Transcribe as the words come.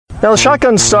Now, the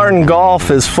shotgun start in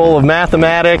golf is full of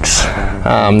mathematics.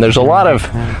 There's a lot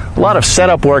of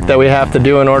setup work that we have to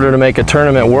do in order to make a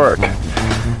tournament work.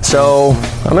 So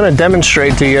I'm going to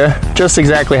demonstrate to you just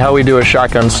exactly how we do a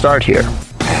shotgun start here.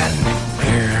 And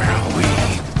here we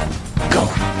go.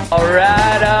 All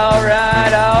right, all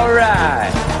right, all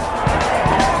right.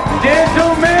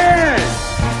 Gentlemen,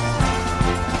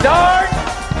 start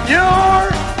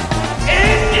your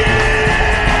engine!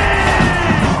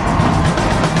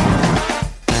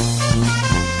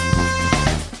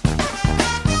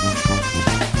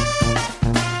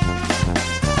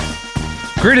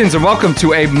 Greetings and welcome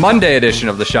to a Monday edition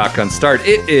of the Shotgun Start.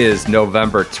 It is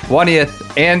November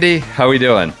 20th. Andy, how we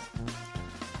doing?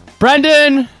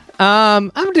 Brendan, I'm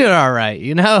doing all right.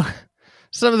 You know,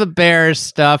 some of the Bears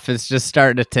stuff is just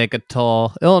starting to take a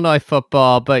toll. Illinois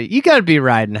football, but you got to be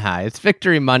riding high. It's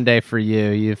Victory Monday for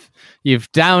you.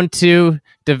 You've down two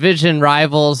division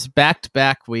rivals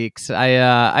back-to-back weeks.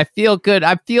 I feel good.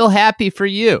 I feel happy for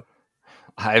you.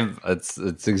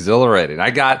 It's exhilarating.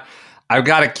 I've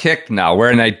got a kick now.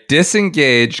 When I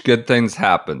disengage, good things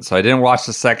happen. So I didn't watch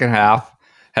the second half.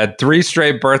 Had 3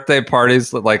 straight birthday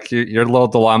parties, like your little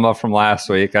dilemma from last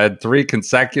week. I had 3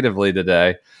 consecutively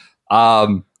today.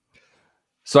 So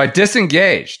I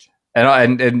disengaged,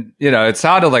 and you know, it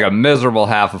sounded like a miserable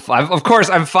half of. Of course,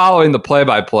 I'm following the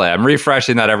play-by-play. I'm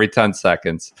refreshing that every 10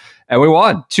 seconds, and we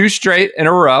won 2 straight in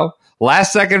a row.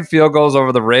 Last second field goals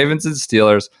over the Ravens and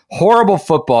Steelers. Horrible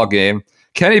football game.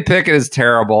 Kenny Pickett is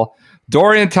terrible.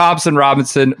 Dorian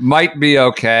Thompson-Robinson might be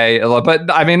okay,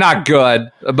 but I mean, not good.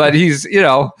 But he's, you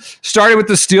know, starting with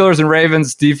the Steelers and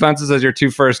Ravens defenses as your 2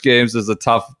 first games is a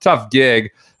tough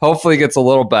gig. Hopefully it gets a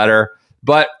little better.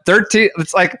 But 13,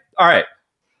 it's like, all right,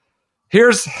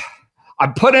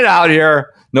 I'm putting it out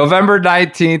here, November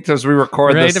 19th as we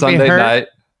record this Sunday night.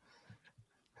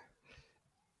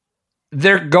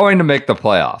 They're going to make the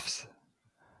playoffs.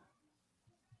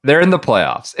 They're in the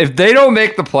playoffs. If they don't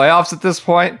make the playoffs at this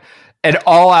point, an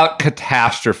all-out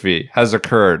catastrophe has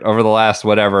occurred over the last,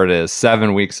 whatever it is,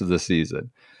 7 weeks of the season.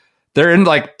 They're in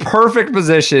like perfect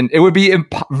position. It would be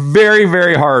very,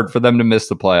 very hard for them to miss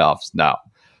the playoffs now.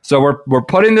 So we're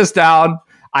putting this down.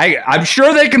 I'm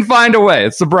sure they can find a way.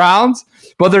 It's the Browns,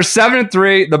 but they're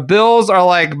 7-3. The Bills are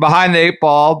like behind the 8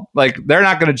 ball. Like they're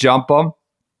not going to jump them.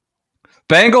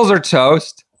 Bengals are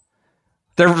toast.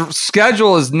 Their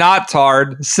schedule is not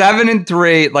tarred.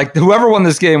 7-3. Like whoever won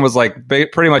this game was like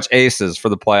pretty much aces for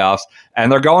the playoffs,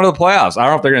 and they're going to the playoffs. I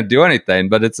don't know if they're going to do anything,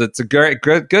 but it's a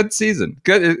good season.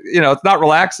 Good, you know, it's not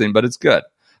relaxing, but it's good.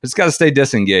 Just got to stay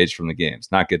disengaged from the games,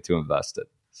 not get too invested.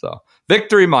 So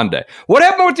Victory Monday. What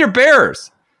happened with your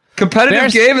Bears?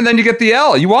 Competitive game, and then you get the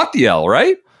L. You want the L,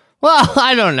 right? Well,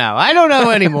 I don't know. I don't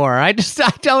know anymore. I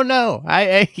don't know.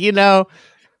 I you know.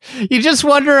 You just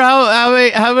wonder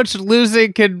how much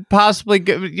losing could possibly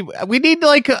go. We need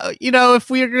if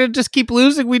we're going to just keep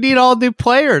losing, we need all new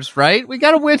players, right? We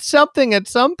got to win something at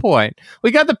some point.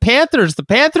 We got the Panthers. The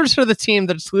Panthers are the team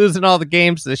that's losing all the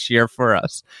games this year for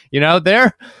us. You know,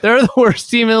 they're the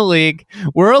worst team in the league.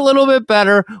 We're a little bit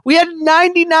better. We had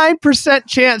 99%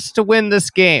 chance to win this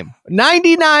game.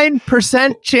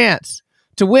 99% chance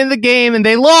to win the game, and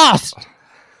they lost.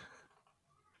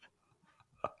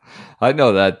 I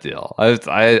know that deal.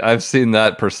 I've seen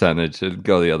that percentage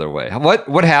go the other way.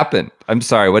 What happened? I'm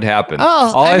sorry. What happened?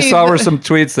 All I saw were some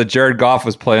tweets that Jared Goff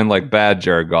was playing like bad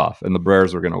Jared Goff, and the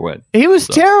Bears were going to win. He was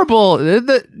terrible.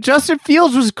 Justin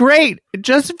Fields was great.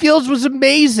 Justin Fields was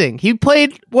amazing. He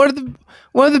played one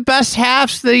of the best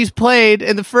halves that he's played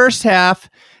in the first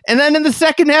half, and then in the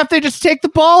second half they just take the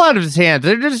ball out of his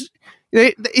hands.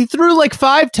 He threw like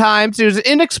 5 times. It was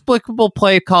inexplicable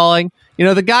play calling. You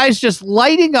know, the guy's just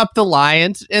lighting up the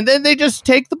Lions, and then they just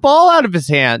take the ball out of his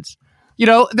hands. You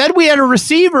know, then we had a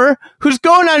receiver who's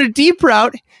going on a deep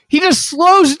route. He just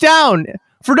slows down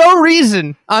for no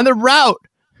reason on the route.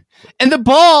 And the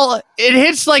ball, it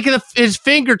hits like his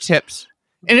fingertips.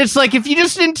 And it's like, if you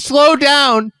just didn't slow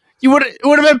down, it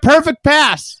would have been perfect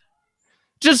pass.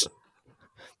 Just,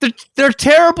 they're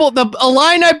terrible. The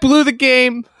Illini blew the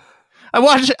game.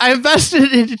 I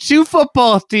invested in 2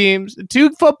 football games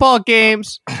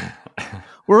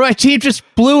where my team just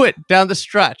blew it down the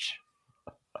stretch.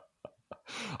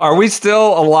 Are we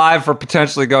still alive for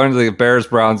potentially going to the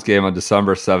Bears-Browns game on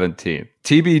December 17th?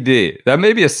 TBD. That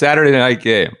may be a Saturday night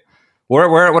game. What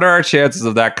are our chances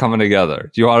of that coming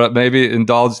together? Do you want to maybe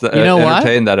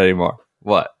entertain that anymore?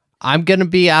 What? I'm going to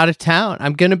be out of town. I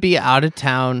got to be out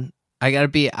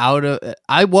of...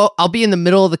 I'll be in the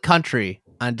middle of the country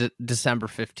on December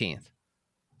 15th.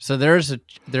 So there's a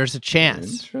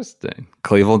chance. Interesting.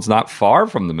 Cleveland's not far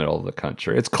from the middle of the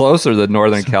country. It's closer than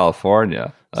Northern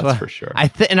California. That's for sure.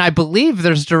 And I believe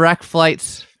there's direct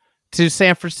flights to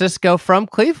San Francisco from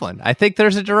Cleveland. I think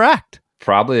there's a direct.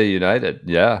 Probably a United.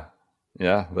 Yeah.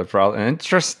 They're probably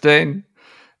interesting.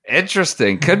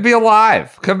 Could be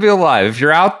alive. If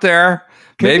you're out there,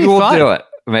 maybe we'll do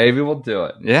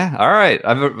it. Yeah. All right.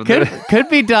 Could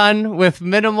be done with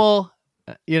minimal,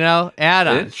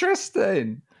 add-ons.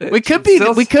 Interesting. It could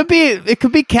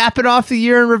be capping off the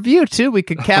year in review too. We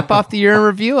could cap off the year in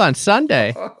review on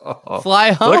Sunday.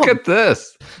 Fly home. Look at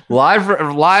this live,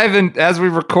 and as we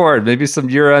record, maybe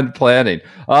some year-end planning.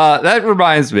 That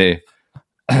reminds me.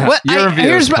 What,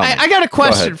 I got a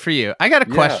question for you.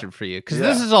 Because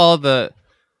this is all the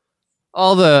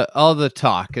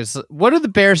talk is, what do the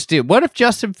Bears do? What if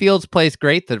Justin Fields plays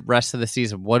great the rest of the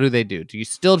season? What do they do? Do you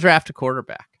still draft a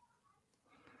quarterback?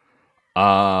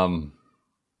 No,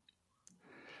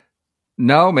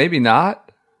 maybe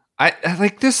not. I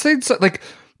like this thing. Like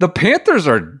the Panthers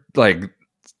are like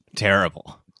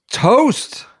terrible.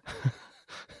 Toast.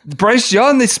 Bryce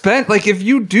Young, they spent, like, if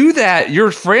you do that,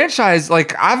 your franchise,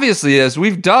 like, obviously, as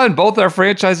we've done, both our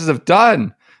franchises have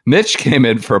done. Mitch came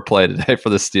in for a play today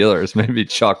for the Steelers, made me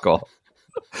chuckle.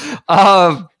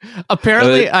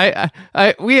 Apparently,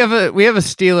 we have a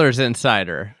Steelers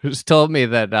insider who's told me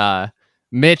that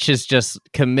Mitch is just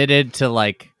committed to,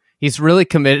 like, he's really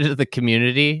committed to the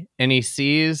community, and he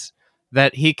sees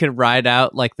that he could ride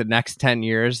out, like, the next 10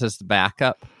 years as the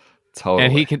backup. Totally.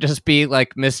 And he could just be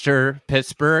like Mr.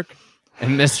 Pittsburgh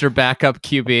and Mr. Backup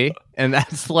QB. And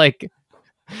that's like,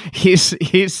 he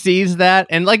sees that.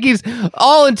 And like, he's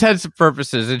all intents and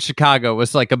purposes in Chicago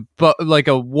was like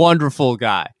a wonderful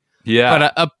guy.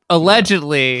 Yeah. But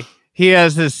allegedly he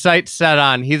has his sights set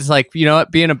on, he's like, you know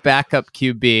what? Being a backup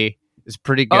QB is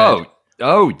pretty good.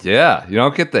 Oh yeah. You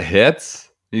don't get the hits.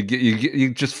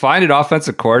 You just find an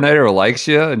offensive coordinator who likes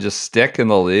you and just stick in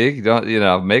the league. You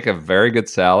don't, make a very good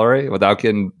salary without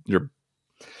getting your,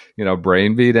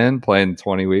 brain beat in playing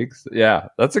 20 weeks. Yeah,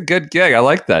 that's a good gig. I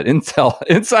like that. Inside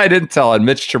intel on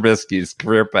Mitch Trubisky's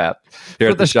career path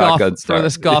here at the Shotgun Star. For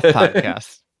this golf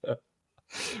podcast.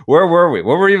 Where were we?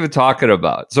 What were we even talking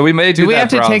about? So we may do we that.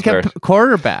 Do we have to take a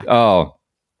quarterback? Oh,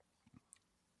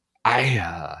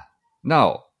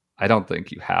 no, I don't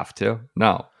think you have to.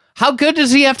 No. How good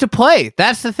does he have to play?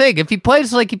 That's the thing. If he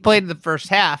plays like he played in the first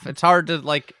half,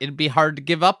 it'd be hard to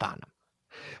give up on him.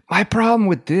 My problem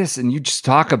with this, and you just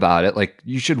talk about it, like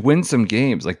you should win some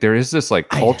games. Like there is this like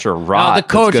culture rot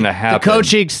that's going to happen. The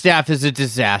coaching staff is a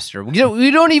disaster.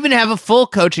 We don't even have a full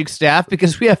coaching staff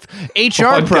because we have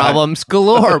HR problems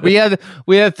galore. We have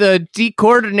the D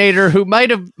coordinator who might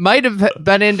have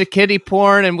been into kiddie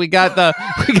porn, and we got the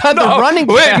running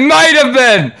back. It might have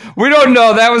been. We don't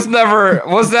know. That was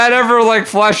that ever like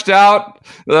fleshed out?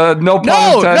 No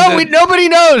pun intended. Nobody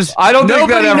knows. I don't think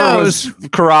that ever was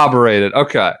corroborated.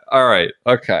 Okay. All right.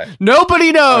 Okay.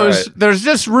 Nobody knows. Right. There's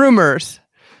just rumors.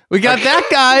 We got that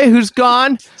guy who's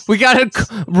gone. We got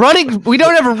we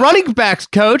don't have a running backs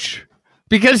coach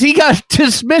because he got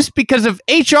dismissed because of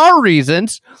HR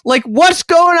reasons. Like, what's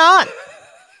going on?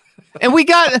 And we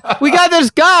got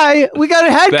this guy. We got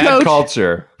a head coach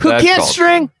culture who can't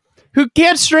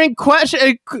string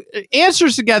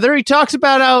answers together. He talks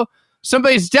about how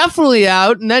somebody's definitely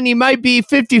out, and then he might be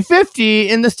 50-50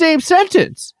 in the same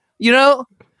sentence.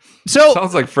 So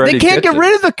sounds like Freddie they can't Kitchens. Get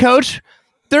rid of the coach.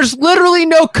 There's literally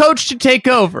no coach to take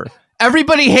over.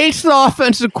 Everybody hates the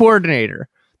offensive coordinator.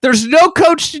 There's no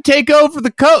coach to take over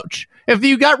the coach. If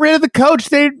you got rid of the coach,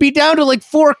 they'd be down to like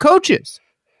 4 coaches.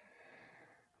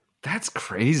 That's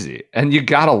crazy. And you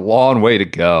got a long way to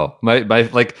go. My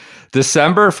like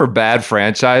December for bad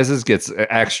franchises gets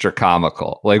extra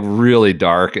comical, like really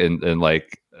dark and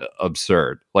like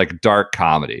absurd, like dark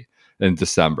comedy in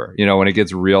December. When it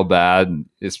gets real bad,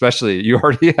 especially you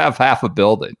already have half a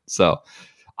building. So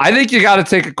I think you got to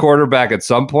take a quarterback at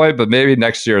some point, but maybe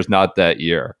next year is not that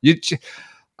year.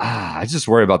 I just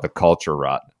worry about the culture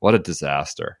rot. What a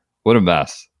disaster. What a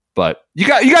mess. But you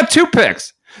got 2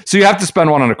 picks. So you have to spend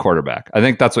one on a quarterback. I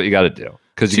think that's what you got to do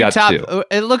because you got 2.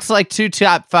 It looks like 2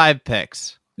 top 5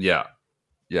 picks. Yeah.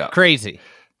 Crazy.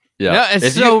 Yeah. No,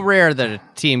 it's rare that a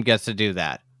team gets to do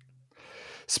that.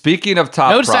 Speaking of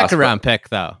top prospect. Second round pick,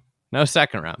 though. No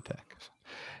second round pick.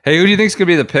 Hey, who do you think is going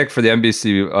to be the pick for the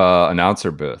NBC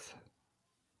announcer booth?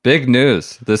 Big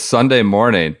news this Sunday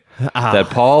morning that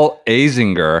Paul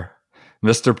Azinger,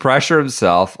 Mr. Pressure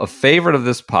himself, a favorite of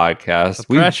this podcast.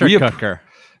 Pressure cooker.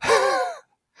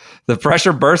 The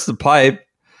pressure burst the pipe,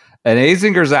 and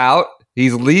Azinger's out.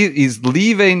 He's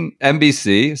leaving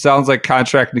NBC. Sounds like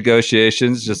contract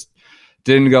negotiations just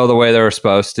didn't go the way they were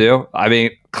supposed to. I mean,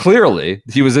 clearly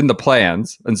he was in the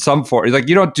plans in some form. Like,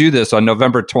 you don't do this on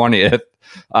November 20th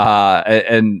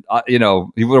You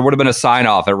know, he would have been a sign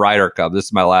off at Ryder Cup. This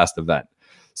is my last event.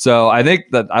 So I think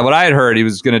that what I had heard, he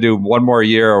was going to do 1 more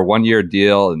year or 1 year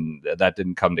deal, and that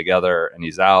didn't come together, and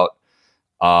he's out.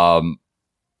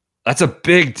 That's a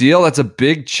big deal. That's a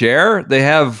big chair. They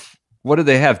have, what do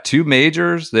they have? 2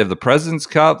 majors. They have the President's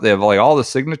Cup. They have like all the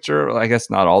signature. I guess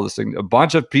not all the signature. A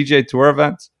bunch of PGA Tour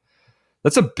events.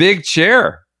 That's a big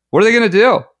chair. What are they going to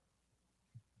do?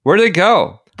 Where do they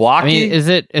go? Blocky? I mean, is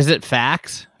it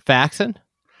faxing?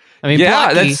 I mean,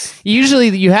 yeah, Blocky, that's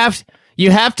usually you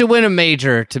have to win a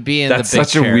major to be in the big That's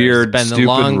such a chairs. weird, It's been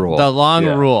stupid rule. The long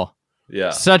rule.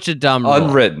 Yeah. Such a dumb rule.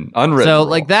 Unwritten. So rule.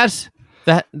 like that's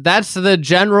the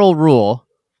general rule.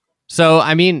 So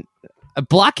I mean,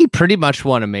 Blocky pretty much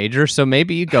won a major, so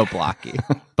maybe you go Blocky.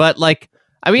 But like,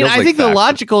 I mean, Feels I like think the Faxon.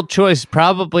 logical choice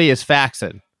probably is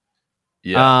Faxon.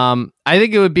 Yeah. I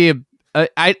think it would be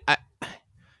I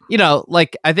you know,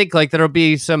 like I think like there'll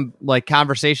be some like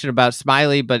conversation about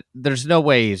Smiley, but there's no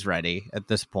way he's ready at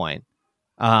this point.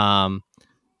 And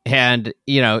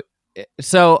you know,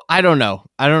 so I don't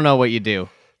know what you do.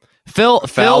 Phil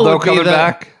Faldo would be coming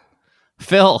back.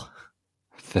 Phil.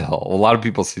 A lot of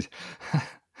people see.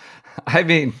 I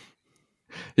mean,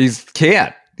 he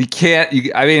can't.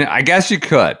 I mean, I guess you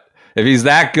could if he's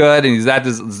that good and he's that.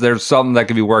 There's something that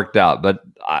can be worked out, but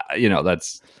you know,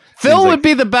 that's Phil would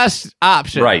be the best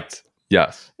option, right?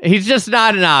 Yes, he's just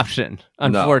not an option,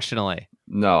 unfortunately.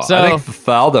 No, So, I think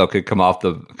Faldo could come out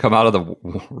of the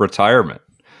retirement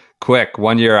quick.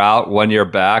 1 year out, 1 year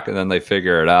back, and then they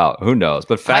figure it out. Who knows?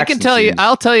 But I can tell you,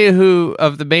 I'll tell you who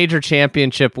of the major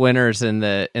championship winners in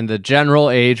the general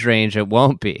age range it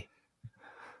won't be.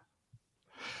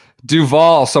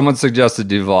 Duval. Someone suggested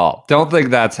Duval. Don't think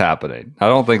that's happening. I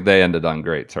don't think they ended on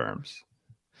great terms.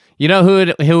 You know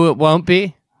who it won't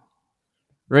be?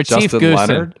 Retief Justin Goosen.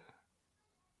 Leonard.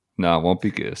 No, it won't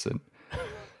be Goosen.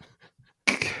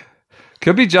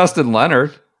 Could be Justin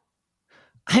Leonard.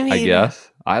 I mean, I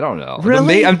guess. I don't know.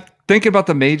 Really? I'm thinking about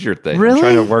the major thing. Really? I'm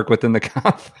trying to work within the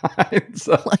confines.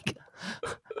 like,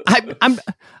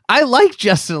 I like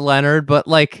Justin Leonard, but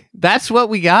like that's what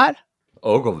we got.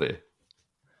 Ogilvy,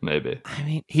 maybe. I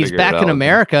mean, he's Figure it back out in with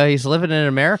America. He's living in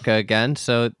America again,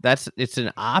 so it's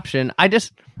an option. I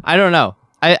don't know.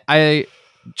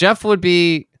 Jeff would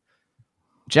be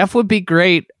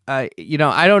great. You know,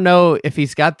 I don't know if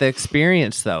he's got the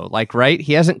experience though. Like, right?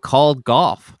 He hasn't called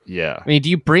golf. Yeah. I mean, do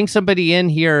you bring somebody in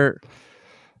here?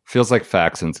 Feels like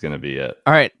Faxon's going to be it.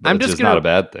 All right, But I'm it's just not a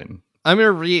bad thing. I'm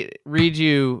gonna read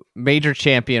you major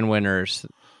champion winners,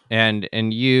 and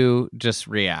you just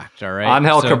react. All right,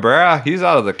 Angel Cabrera, he's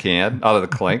out of the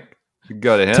clink. You can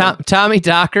go to him. Tommy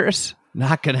Dockers,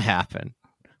 not gonna happen.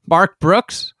 Mark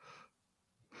Brooks,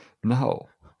 No.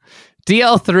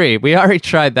 DL3. We already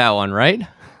tried that one, right?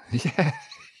 Yeah.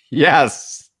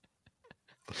 Yes.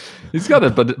 He's got a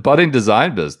budding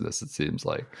design business, it seems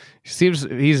like.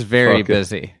 He's very Okay.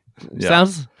 busy. Yeah.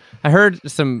 Sounds. I heard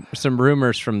some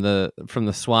rumors from the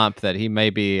swamp that he may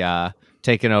be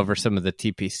taking over some of the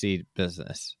TPC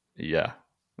business. Yeah.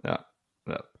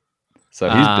 So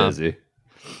he's busy.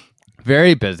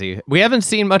 Very busy. We haven't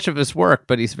seen much of his work,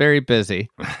 but he's very busy.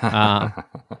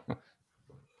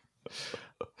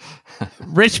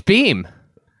 Rich Beam.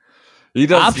 He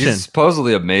does. Option. He's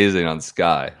supposedly amazing on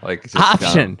Sky. Like just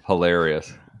Option. kind of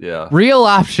hilarious. Yeah. Real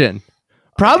option.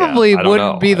 Probably Yeah, I don't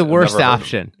wouldn't know. be the I've worst never heard of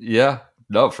option. Yeah.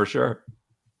 No, for sure.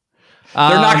 They're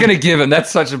not going to give him.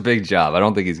 That's such a big job. I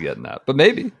don't think he's getting that. But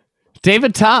maybe.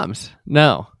 David Toms.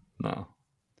 No.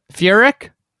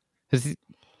 Furyk?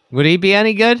 Would he be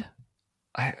any good?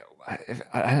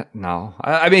 No.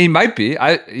 I mean, he might be.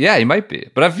 He might be.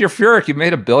 But if you're Furyk, you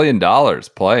made $1 billion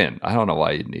playing. I don't know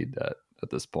why you need that at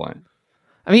this point.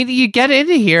 I mean, you get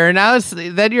into here, and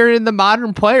then you're in the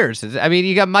modern players. I mean,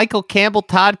 you got Michael Campbell,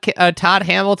 Todd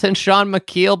Hamilton, Sean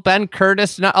McKeel, Ben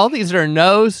Curtis. All these are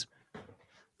no's.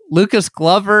 Lucas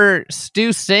Glover,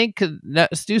 Stu Sink's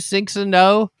a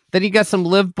no. Then you got some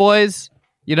live boys.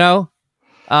 You know,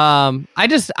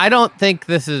 I don't think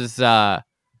this is. I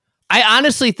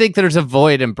honestly think there's a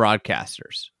void in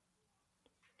broadcasters.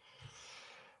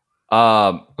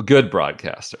 Good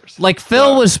broadcasters. Like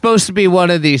Phil was supposed to be one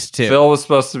of these two. Phil was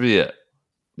supposed to be it.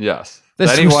 Yes.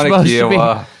 This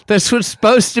was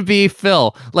supposed to be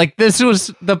Phil. Like this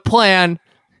was the plan,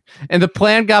 and the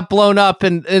plan got blown up.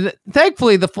 And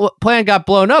thankfully, the plan got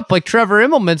blown up. Like Trevor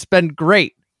Immelman's been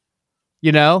great,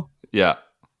 you know. Yeah.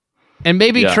 And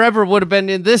maybe Trevor would have been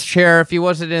in this chair if he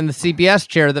wasn't in the CBS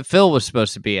chair that Phil was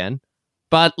supposed to be in.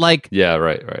 But like, yeah,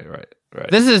 right.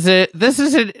 This is it.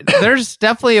 There's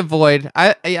definitely a void.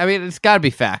 I mean, it's got to be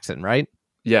Faxon, right?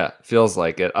 Yeah, feels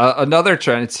like it. Another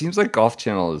trend. It seems like Golf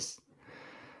Channel is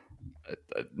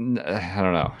I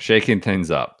don't know, shaking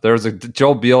things up. There was a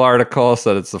Joel Beal article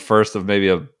said it's the first of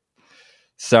maybe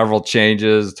several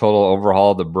changes, total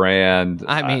overhaul of the brand.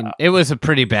 I mean, it was a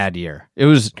pretty bad year. It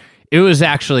was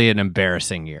actually an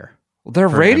embarrassing year. Well, their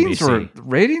ratings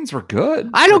NBC. were good.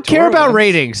 I don't care about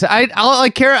ratings. I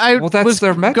care. Well, that's was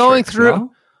their metrics, going through.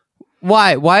 no?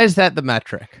 Why is that the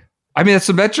metric? I mean, it's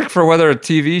a metric for whether a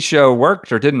TV show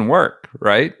worked or didn't work,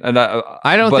 right? And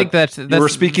I don't think that's we're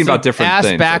speaking about different ass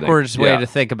things. backwards way to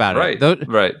think about it.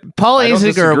 Right. Paul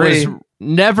Azinger was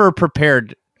never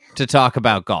prepared to talk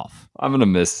about golf. I'm gonna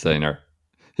miss Zaner.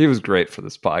 He was great for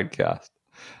this podcast.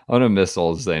 I'm gonna miss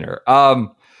old Zaner.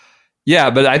 Yeah,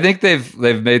 but I think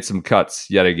they've made some cuts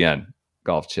yet again,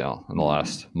 Golf Channel, in the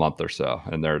last month or so,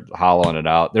 and they're hollowing it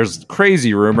out. There's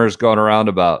crazy rumors going around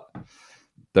about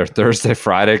their Thursday,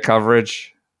 Friday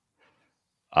coverage,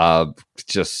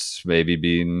 just maybe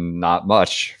being not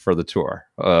much for the tour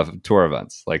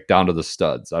events, like down to the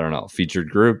studs. I don't know, featured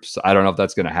groups. I don't know if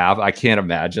that's going to happen. I can't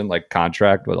imagine like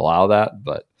contract would allow that,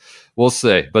 but we'll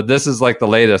see. But this is like the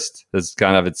latest. It's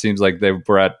kind of, it seems like they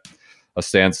were at a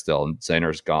standstill and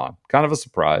Zaner's gone. Kind of a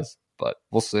surprise, but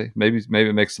we'll see. Maybe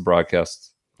it makes the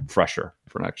broadcast fresher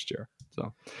for next year.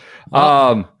 So,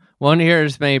 won't hear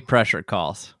as many pressure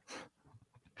calls.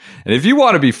 And if you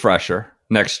want to be fresher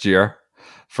next year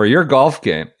for your golf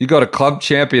game, you go to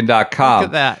clubchampion.com. Look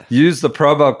at that. Use the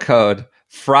promo code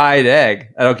fried egg.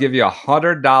 That'll give you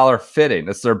 $100 fitting.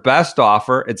 It's their best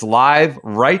offer. It's live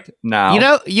right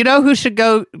now. You know who should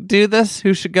go do this?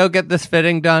 Who should go get this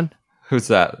fitting done? Who's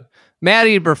that? Matt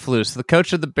Eberflus, the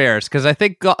coach of the Bears, because I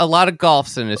think a lot of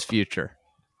golf's in his future.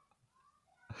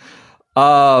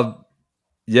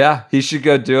 Yeah, he should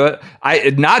go do it.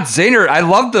 Not Zaner. I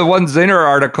love the one Zaner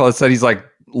article that said he's like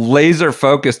laser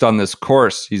focused on this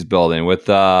course he's building with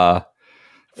Hertzen.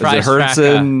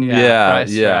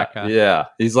 Yeah.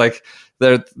 He's like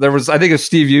there was, I think, if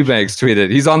Steve Eubanks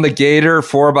tweeted, he's on the Gator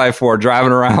 4x4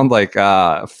 driving around like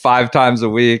 5 times a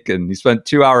week, and he spent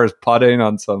 2 hours putting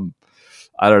on some,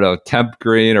 I don't know, temp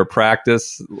green or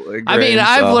practice green. I mean,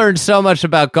 I've learned so much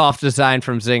about golf design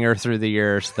from Zinger through the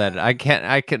years that I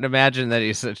can imagine that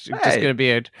he's just going to be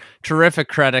a terrific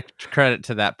credit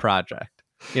to that project.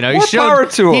 You know, he's shown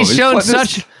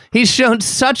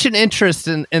such an interest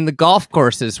in the golf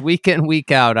courses week in,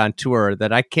 week out on tour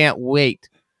that I can't wait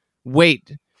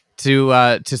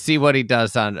to see what he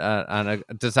does on a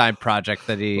design project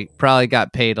that he probably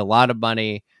got paid a lot of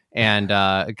money and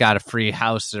got a free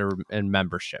house and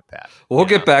membership at. We'll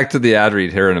get back to the ad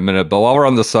read here in a minute, but while we're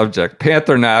on the subject,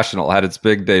 Panther National had its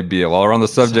big debut. While we're on the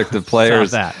subject of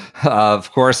players,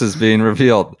 of course, is being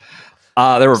revealed.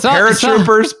 There were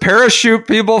paratroopers, parachute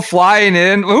people flying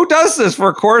in. Who does this for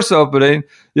a course opening?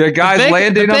 You had guys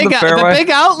landing on the fairway. The big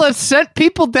outlets sent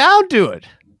people down to it.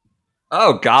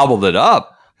 Oh, gobbled it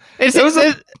up. It was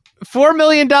 $4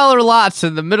 million lots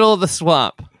in the middle of the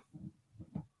swamp.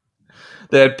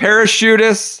 They had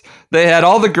parachutists. They had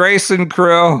all the Grayson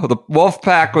crew. The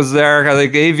Wolfpack was there. I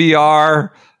think AVR,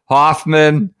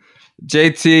 Hoffman,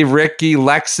 JT, Ricky,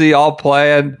 Lexi, all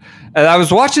playing. And I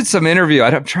was watching some interview.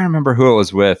 I'm trying to remember who it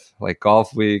was with, like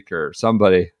Golf Week or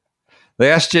somebody.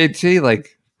 They asked JT,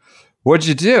 like, "What'd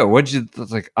you do?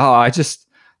 Like, oh, I just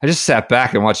sat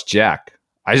back and watched Jack.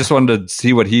 I just wanted to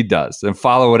see what he does and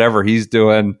follow whatever he's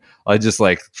doing. I just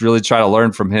like really try to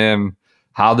learn from him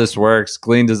how this works.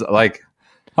 Gleaned his like."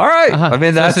 All right. I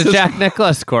mean, that's a Jack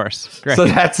Nicklaus course. Great. So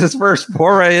that's his first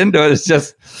foray into it. It's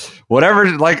just whatever.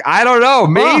 Like, I don't know.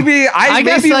 Maybe I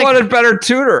wanted better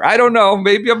tutor. I don't know.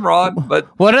 Maybe I'm wrong. But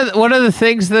one of the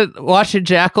things that watching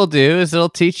Jack will do is it'll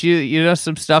teach you,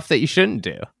 some stuff that you shouldn't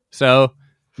do. So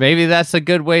maybe that's a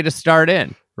good way to start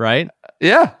in, right?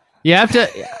 Yeah. You have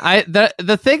to.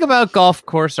 The thing about golf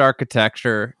course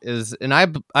architecture is, and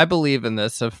I believe in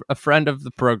this. A friend of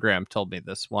the program told me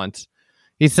this once.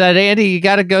 He said, Andy, you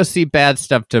got to go see bad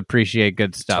stuff to appreciate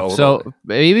good stuff. Totally. So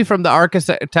maybe from the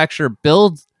architecture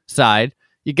build side,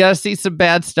 you got to see some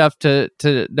bad stuff to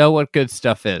know what good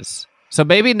stuff is. So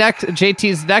maybe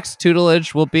JT's next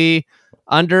tutelage will be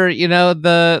under,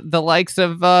 the likes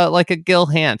of like a Gil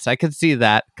Hance. I could see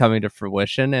that coming to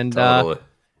fruition. And totally.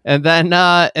 And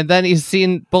then he's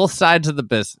seen both sides of the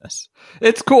business.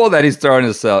 It's cool that he's throwing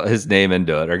his name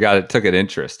into it or took an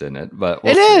interest in it. But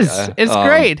it's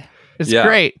great. It's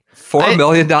great. $4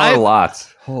 million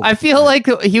lots. I feel like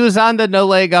he was on the No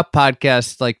Leg Up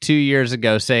podcast like 2 years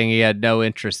ago saying he had no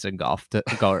interest in golf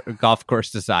course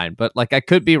design. But like, I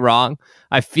could be wrong.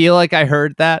 I feel like I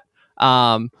heard that.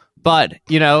 But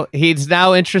he's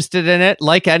now interested in it.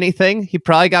 Like anything, he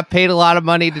probably got paid a lot of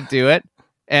money to do it.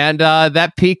 And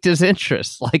that piqued his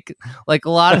interest, like a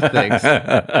lot of things.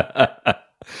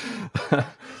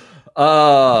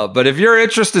 But if your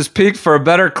interest is peaked for a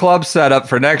better club setup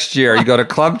for next year, you go to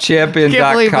clubchampion.com.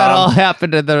 Can't believe that all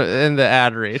happened in the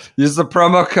ad read. Use the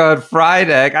promo code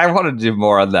Friday. I want to do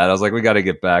more on that. I was like, we got to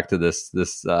get back to this.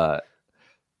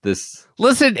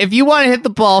 Listen, if you want to hit the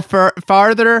ball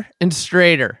farther and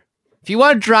straighter, if you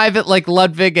want to drive it like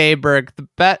Ludvig Aberg,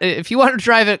 if you want to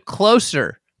drive it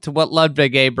closer to what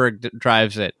Ludvig Aberg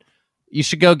drives it, you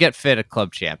should go get fit at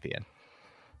Club Champion.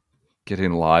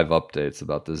 Getting live updates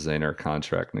about the Zinger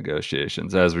contract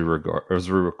negotiations as we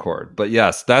record. But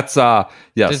yes, that's yes.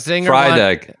 Does Zinger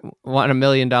Friday want $1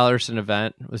 million an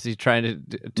event? Was he trying to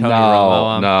Tony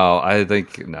Romo him? No, I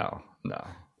think no.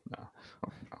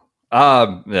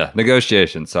 Yeah,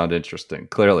 negotiations sound interesting.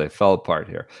 Clearly, it fell apart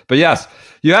here. But yes,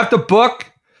 you have to book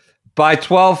by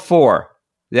 12/4.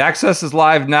 The access is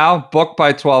live now. Book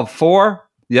by 12/4.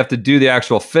 You have to do the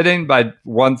actual fitting by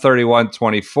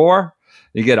 1/31/24.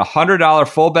 You get $100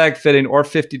 full bag fitting or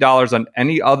 $50 on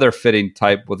any other fitting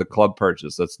type with a club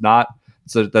purchase. That's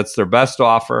their best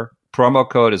offer. Promo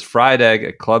code is Friday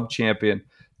at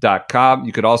clubchampion.com.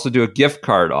 You could also do a gift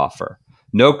card offer.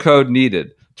 No code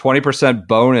needed. 20%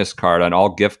 bonus card on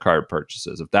all gift card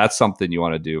purchases. If that's something you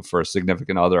want to do for a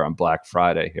significant other on Black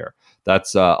Friday here,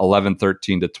 that's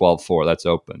 11/13 to 12/4. That's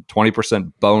open.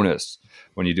 20% bonus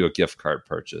when you do a gift card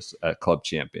purchase at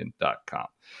clubchampion.com.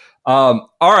 All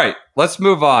right, let's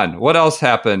move on. What else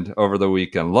happened over the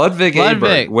weekend? Ludvig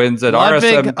Aberg wins at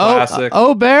RSM Classic.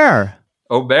 Aubert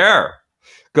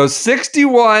Goes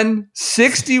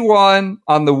 61-61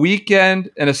 on the weekend.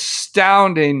 An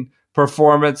astounding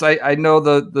performance. I know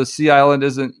the Sea Island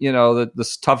isn't,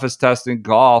 the toughest test in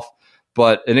golf,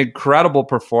 but an incredible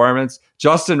performance.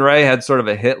 Justin Ray had sort of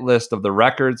a hit list of the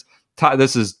records.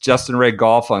 This is Justin Ray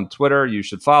Golf on Twitter. You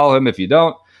should follow him if you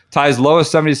don't. Ties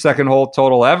lowest 72nd hole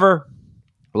total ever.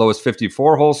 Lowest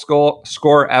 54-hole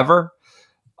score ever.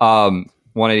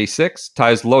 186.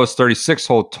 Ties lowest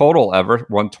 36-hole total ever.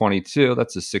 122.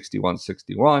 That's a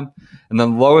 61-61. And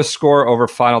then lowest score over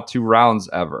final 2 rounds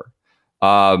ever.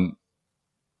 What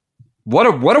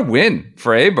a win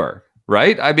for Aberg,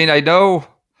 right? I mean, I know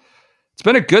it's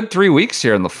been a good 3 weeks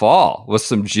here in the fall with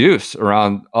some juice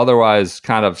around otherwise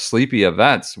kind of sleepy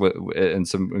events and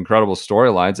some incredible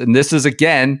storylines. And this is,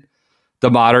 again,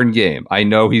 the modern game. I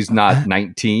know he's not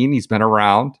 19. He's been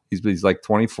around. He's like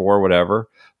 24, whatever.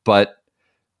 But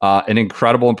an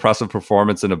incredible, impressive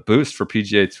performance and a boost for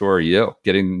PGA Tour U,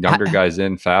 getting younger guys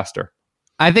in faster.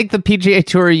 I think the PGA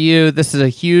Tour U, this is a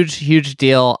huge, huge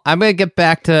deal. I'm going to get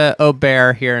back to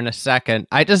Aubert here in a second.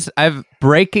 I have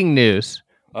breaking news.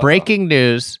 Uh-oh. Breaking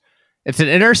news. It's an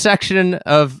intersection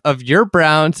of your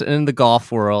Browns and the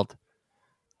golf world.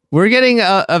 We're getting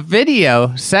a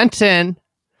video sent in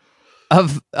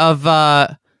of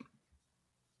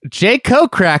Jay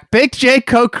Kokrak, big Jay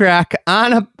Kokrak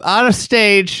on a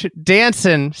stage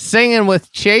dancing, singing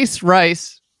with Chase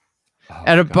Rice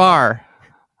at a bar.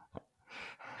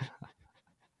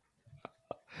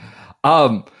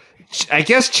 I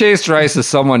guess Chase Rice is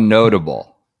someone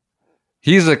notable.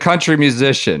 He's a country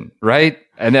musician, right?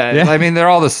 And I mean, they're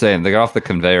all the same. They got off the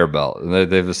conveyor belt. And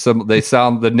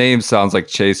the name sounds like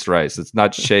Chase Rice. It's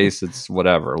not Chase. It's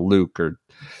whatever, Luke or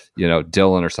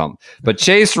Dylan or something. But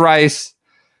Chase Rice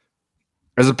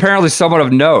is apparently someone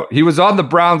of note. He was on the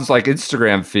Browns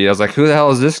Instagram feed. I was like, who the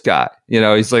hell is this guy?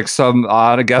 He's like some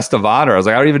a guest of honor. I was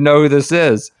like, I don't even know who this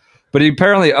is. But he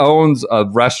apparently owns a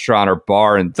restaurant or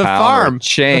bar in town. Farm. A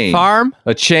chain. The farm?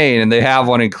 A chain, and they have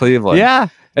one in Cleveland. Yeah.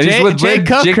 And he's with Jay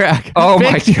Kokrak. Oh,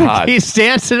 my God. He's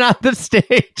dancing on the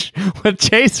stage with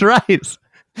Chase Rice.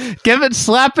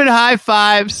 Slapping high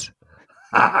fives.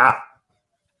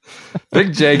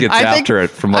 Big J gets after it,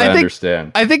 from what I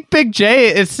understand. I think Big J,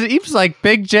 it seems like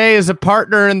Big J is a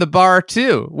partner in the bar,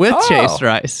 too, with Chase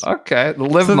Rice. Okay. The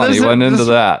live money went into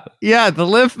that. Yeah, the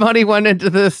live money went into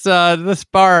this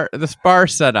bar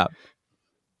setup.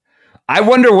 I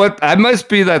wonder I must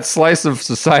be that slice of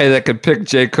society that could pick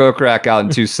Jay Kokrak out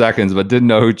in 2 seconds, but didn't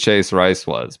know who Chase Rice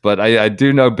was. But I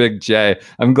do know Big J.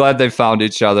 I'm glad they found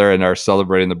each other and are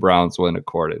celebrating the Browns win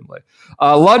accordingly.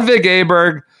 Ludvig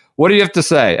Aberg, what do you have to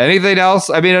say? Anything else?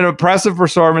 I mean, an impressive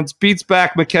performance. Beats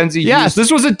back Mackenzie Hughes.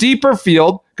 This was a deeper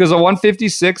field because of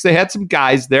 156. They had some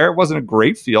guys there. It wasn't a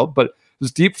great field, but it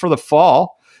was deep for the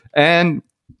fall. And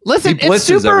listen, it's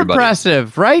super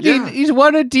impressive, right? Yeah. He's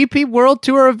won a DP World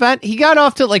Tour event. He got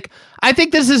off to I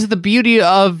think this is the beauty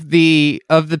of the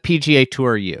PGA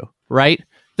Tour U, right?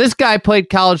 This guy played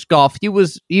college golf. He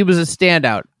was a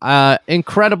standout.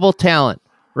 Incredible talent,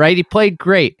 right? He played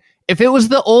great. If it was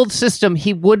the old system,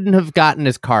 he wouldn't have gotten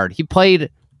his card. He played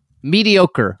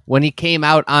mediocre when he came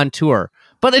out on tour.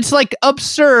 But it's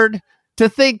absurd to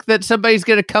think that somebody's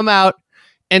going to come out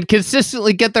and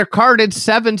consistently get their card in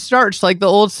 7 starts like the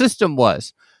old system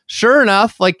was. Sure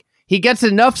enough, like he gets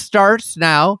enough starts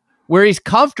now where he's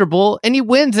comfortable and he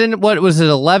wins in what was his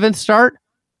 11th start?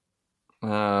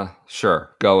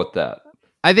 Sure. Go with that.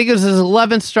 I think it was his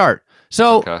 11th start.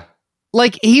 So Okay.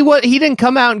 like he didn't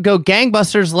come out and go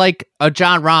gangbusters like a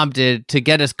John Rahm did to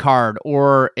get his card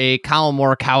or a Colin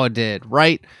Morikawa did,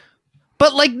 right?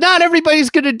 But like not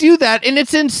everybody's going to do that, and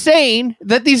it's insane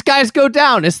that these guys go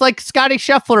down. It's like Scotty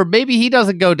Scheffler, maybe he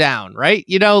doesn't go down, right?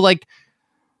 You know, like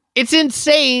it's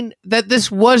insane that this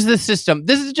was the system.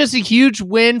 This is just a huge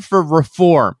win for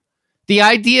reform. The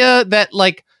idea that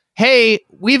like, hey,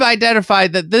 we've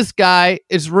identified that this guy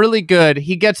is really good.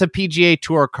 He gets a PGA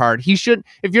Tour card. He should,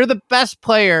 if you're the best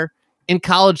player in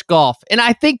college golf, and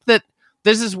I think that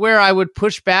this is where I would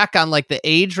push back on like the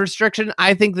age restriction.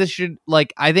 I think this should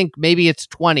I think maybe it's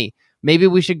 20. Maybe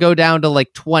we should go down to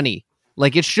like 20.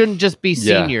 Like it shouldn't just be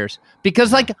seniors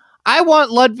because like I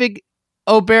want Ludvig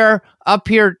Aberg up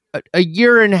here a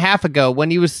year and a half ago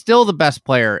when he was still the best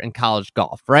player in college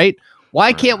golf, right?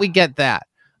 Why can't we get that?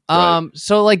 Right.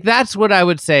 So like that's what I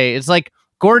would say. It's like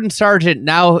Gordon Sargent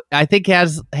now I think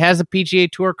has a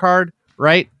PGA Tour card,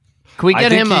 right? Can we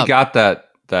get him up? He got that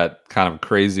kind of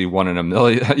crazy 1 in a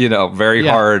million, very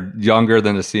hard, younger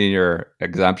than a senior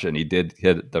exemption. He did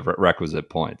hit the requisite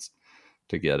points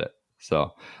to get it.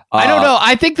 So I don't know.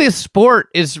 I think this sport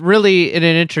is really in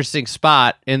an interesting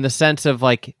spot in the sense of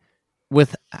like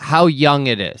with how young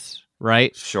it is,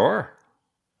 right? Sure.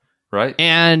 Right.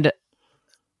 And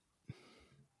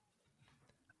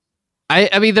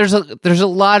I mean, there's a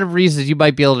lot of reasons you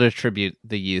might be able to attribute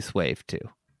the youth wave to.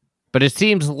 But it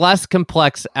seems less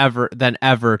complex than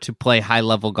ever to play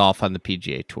high-level golf on the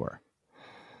PGA Tour.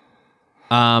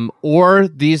 Or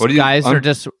these guys are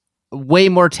just way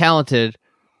more talented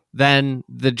than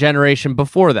the generation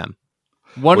before them.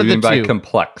 One of the two. What do you mean by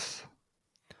complex?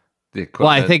 The equipment, well,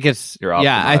 I think it's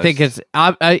I think optimized.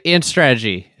 it's and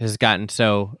strategy has gotten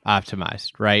so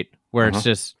optimized, right? Where it's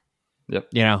just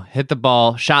hit the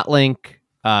ball, shot link,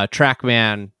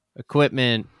 TrackMan,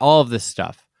 equipment, all of this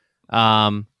stuff.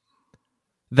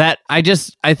 That I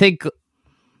think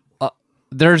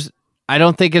I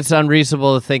don't think it's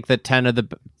unreasonable to think that 10 of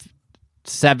the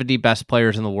 70 best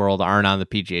players in the world aren't on the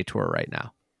PGA Tour right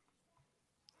now.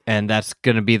 And that's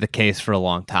going to be the case for a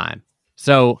long time.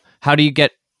 So how do you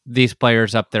get these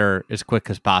players up there as quick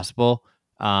as possible?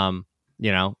 And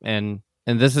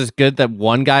this is good that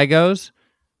one guy goes,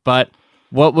 but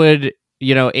what would,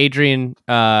 Adrian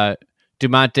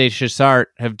Dumonte Chissart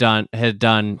had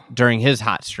done during his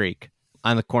hot streak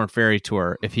on the Korn Ferry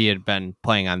Tour if he had been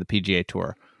playing on the PGA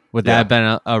Tour? Would that have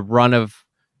been a run of,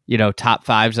 top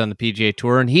fives on the PGA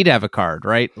Tour, and he'd have a card,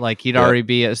 right? Like he'd already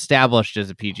be established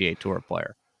as a PGA Tour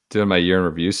player. Doing my year in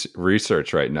review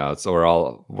research right now. So we're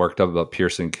all worked up about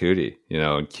Pearson Coody, in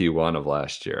Q1 of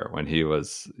last year when he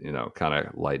was, kind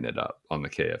of lighting it up on the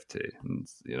KFT. And,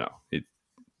 he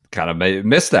kind of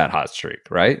missed that hot streak,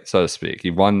 right? So to speak.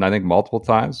 He won, I think, multiple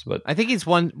times, but I think he's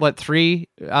won 3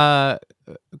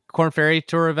 Korn Ferry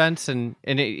Tour events, and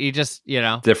he just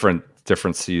different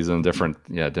season,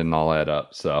 didn't all add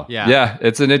up. So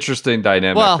it's an interesting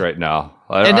dynamic right now.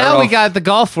 And now we got the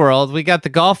golf world. We got the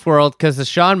golf world because of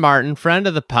Sean Martin, friend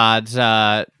of the pod's,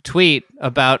 tweet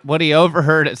about what he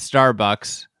overheard at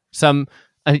Starbucks. Some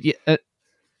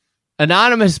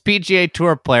anonymous PGA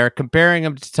Tour player comparing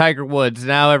him to Tiger Woods.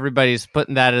 Now everybody's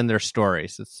putting that in their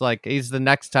stories. It's like he's the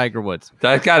next Tiger Woods.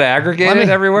 That got aggregated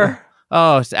everywhere?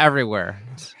 Oh, it's everywhere.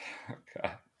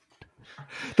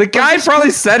 The guy probably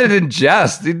said it in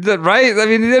jest, right? I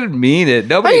mean, he didn't mean it.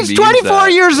 Nobody. He's 24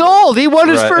 years old. He won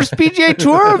his first PGA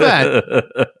Tour event.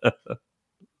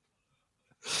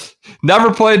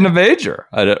 Never played in a major,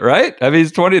 right? I mean,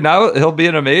 he's 20 now. He'll be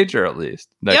in a major at least.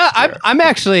 I'm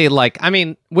actually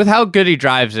with how good he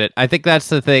drives it. I think that's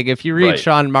the thing. If you read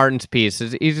Sean Martin's piece,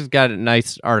 he's just got a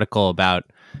nice article about.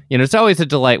 It's always a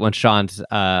delight when Sean's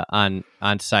on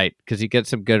site because you get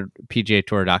some good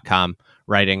PGAtour.com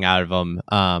writing out of him.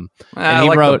 And he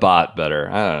wrote the bot better.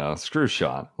 I don't know. Screw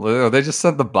Sean. They just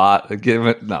sent the bot.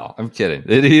 No, I'm kidding.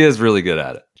 He is really good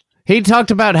at it. He talked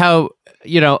about how,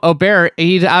 Aberg,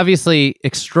 he's obviously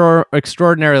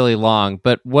extraordinarily long,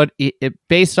 but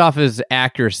based off his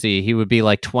accuracy, he would be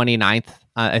like 29th.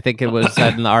 I think it was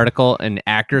said in the article, in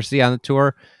accuracy on the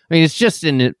tour. I mean, it's just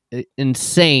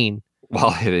insane.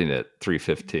 While hitting it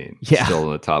 315, still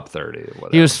in the top 30. Or whatever.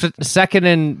 He was second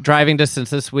in driving distance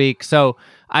this week. So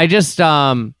I just,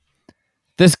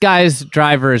 this guy's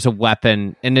driver is a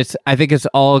weapon, and I think it's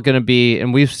all going to be,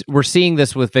 and we're seeing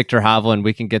this with Victor Hovland.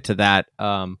 We can get to that.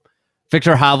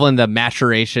 Victor Hovland, the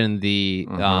maturation, the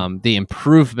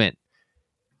improvement.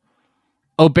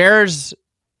 Aberg's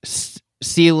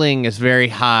ceiling is very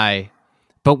high,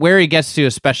 but where he gets to,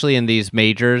 especially in these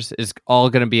majors, is all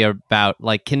going to be about,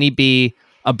 like, can he be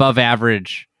above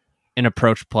average in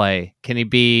approach play? Can he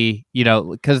be,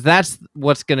 because that's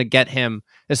what's going to get him,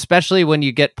 especially when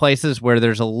you get places where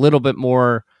there's a little bit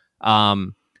more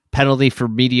penalty for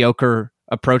mediocre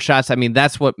approach shots. I mean,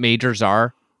 that's what majors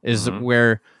are, is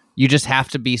where you just have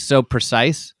to be so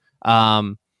precise.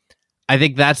 I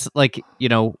think that's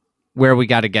where we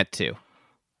got to get to.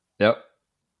 Yep.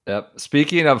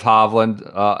 Speaking of Hovland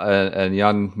and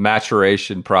young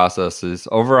maturation processes,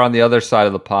 over on the other side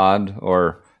of the pond,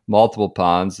 or multiple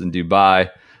ponds in Dubai,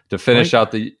 to finish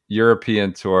out the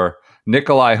European Tour,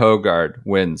 Nikolai Højgaard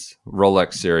wins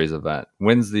Rolex Series event,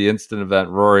 wins the instant event.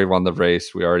 Rory won the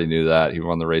race. We already knew that. He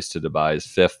won the race to Dubai, his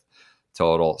 5th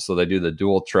total. So they do the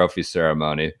dual trophy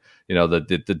ceremony.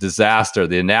 The disaster,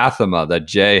 the anathema that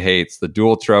Jay hates, the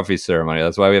dual trophy ceremony.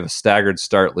 That's why we have a staggered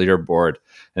start leaderboard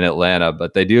in Atlanta,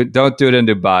 but they don't do it in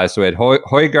Dubai. So we had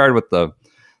Højgaard with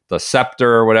the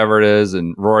scepter or whatever it is,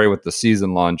 and Rory with the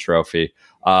season-long trophy.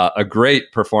 A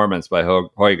great performance by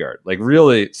Højgaard. Like,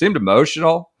 really seemed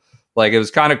emotional. Like, it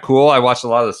was kind of cool. I watched a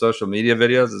lot of the social media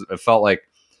videos. It felt like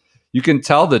you can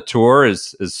tell the tour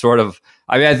is sort of,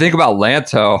 I mean, I think about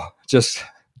Lanto just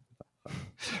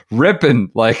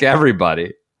ripping like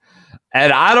everybody.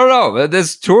 And I don't know,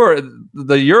 this tour,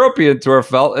 the European Tour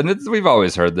felt, and we've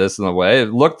always heard this in a way,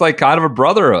 it looked like kind of a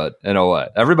brotherhood in a way.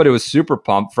 Everybody was super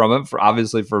pumped from him,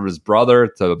 obviously from his brother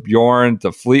to Bjorn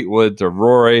to Fleetwood to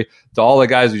Rory to all the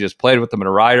guys who just played with him in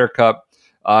a Ryder Cup.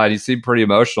 And he seemed pretty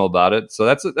emotional about it. So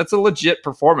that's a legit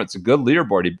performance, a good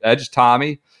leaderboard. He edged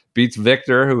Tommy, beats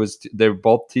Victor, they were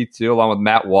both T2, along with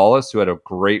Matt Wallace, who had a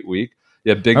great week.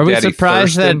 Yeah, Big Daddy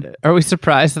Thurston. Are we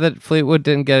surprised that Fleetwood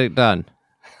didn't get it done?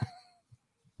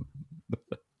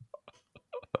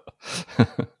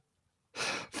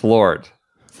 Floored.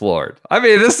 I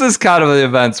mean, this is kind of the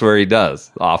events where he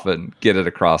does often get it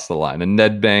across the line, and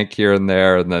Ned Bank here and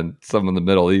there, and then some of the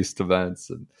Middle East events.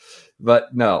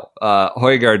 But no,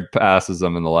 Højgaard passes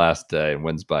him in the last day and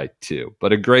wins by 2.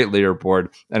 But a great leaderboard.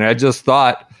 And I just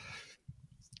thought,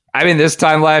 I mean, this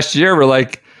time last year, we're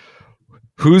like,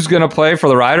 who's going to play for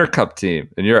the Ryder Cup team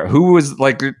in Europe? Who was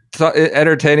like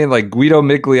entertaining, like Guido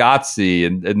Migliozzi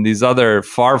and these other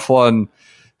far-flung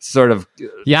sort of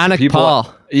Yannick people,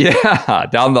 Paul. Yeah,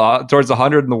 down towards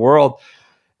 100 in the world.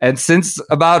 And since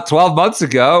about 12 months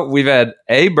ago, we've had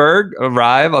Aberg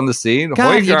arrive on the scene.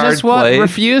 God, you just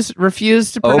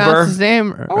refuse to pronounce his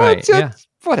name. Right?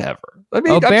 Whatever. I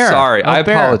mean, I'm sorry. I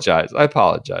apologize.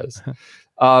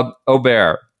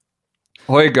 Aberg,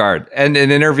 Højgaard, and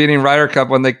an intervening Ryder Cup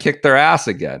when they kicked their ass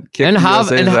again. And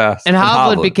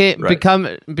Hovland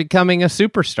becoming a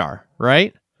superstar.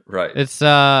 Right. Right.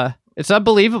 It's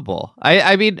unbelievable.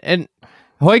 I mean, and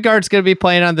Højgaard's going to be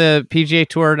playing on the PGA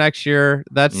Tour next year.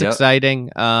 That's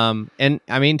exciting. And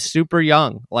I mean, super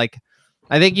young. Like,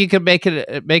 I think you could make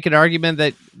an argument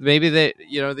that maybe the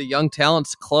young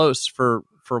talent's close for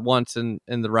once in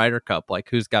the Ryder Cup. Like,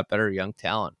 who's got better young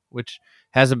talent, which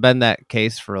hasn't been that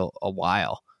case for a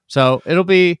while. So it'll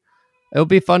be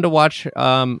fun to watch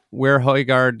where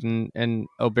Højgaard and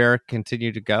Aberg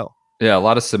continue to go. Yeah, a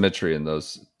lot of symmetry in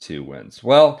those 2 wins.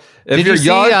 Well, if did you're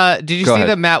young, did you see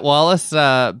the Matt Wallace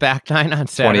back 9 on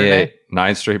Saturday? 28,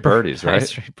 9 straight birdies, right? 9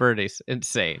 straight birdies,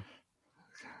 insane.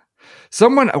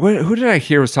 Someone, who did I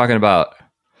hear was talking about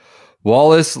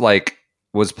Wallace? Like,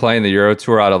 was playing the Euro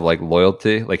Tour out of like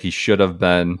loyalty, like he should have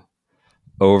been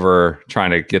over trying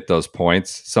to get those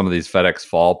points, some of these FedEx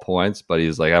Fall points, but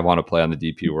he's like, I want to play on the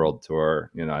DP World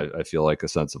Tour. I feel like a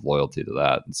sense of loyalty to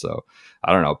that. And so,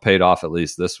 I don't know, paid off at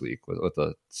least this week with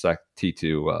a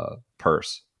T2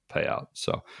 purse payout.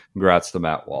 So congrats to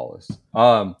Matt Wallace.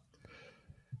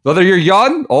 Whether you're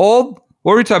young, old,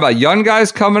 what were we talking about? Young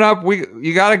guys coming up?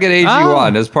 You got to get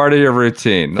AG1 as part of your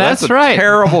routine. That's a right.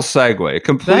 Terrible segue.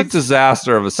 Complete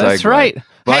disaster of a segue. That's right.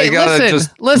 But hey,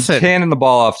 listen. Handing the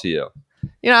ball off to you.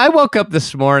 I woke up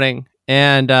this morning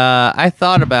and I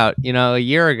thought about, a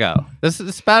year ago. This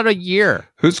is about a year.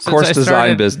 Whose course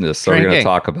design business are we going to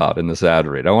talk about in this ad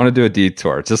read? I want to do a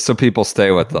detour just so people stay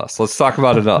with us. Let's talk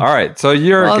about it. All right. So a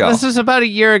year ago. This is about a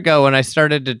year ago when I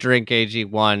started to drink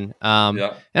AG1.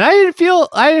 And I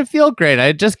didn't feel great. I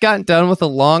had just gotten done with a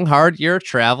long, hard year of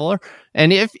traveler.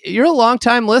 And if you're a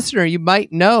long-time listener, you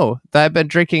might know that I've been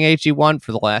drinking AG1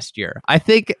 for the last year. I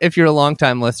think if you're a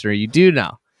long-time listener, you do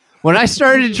know. When I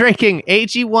started drinking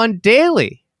AG1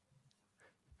 daily,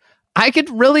 I could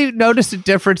really notice a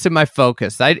difference in my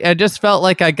focus. I just felt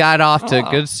like I got off to a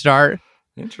good start.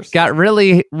 Interesting. got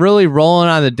really, really rolling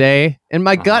on the day, and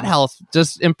my gut health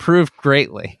just improved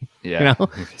greatly. Yeah.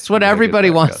 It's what You gotta get everybody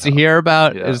that wants gut to health. hear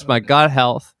about Yeah. is my gut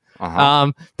health.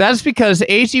 Uh-huh. That's because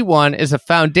AG1 is a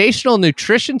foundational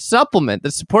nutrition supplement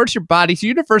that supports your body's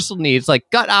universal needs like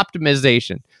gut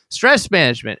optimization, stress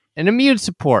management, and immune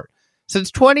support. Since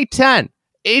 2010,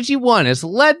 AG1 has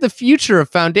led the future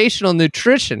of foundational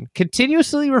nutrition,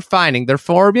 continuously refining their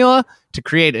formula to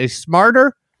create a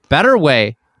smarter, better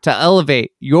way to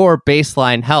elevate your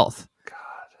baseline health.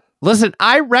 Listen,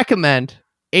 I recommend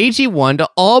AG1 to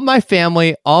all my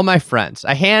family, all my friends.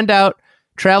 I hand out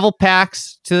travel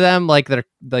packs to them like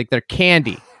they're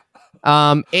candy.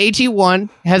 AG1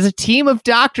 has a team of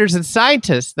doctors and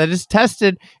scientists that has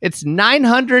tested its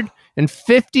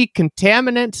 950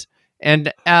 contaminants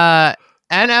and NSF.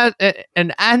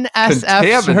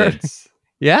 Contaminants.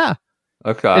 Yeah.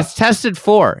 Okay. It's tested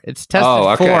for. It's tested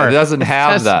okay. for. It doesn't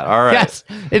have that. All right. Yes,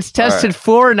 it's tested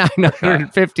for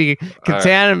 950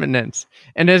 contaminants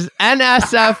and is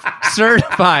NSF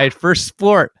certified for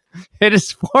sport. It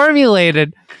is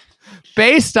formulated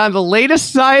based on the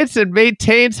latest science and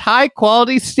maintains high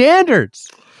quality standards.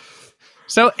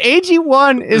 So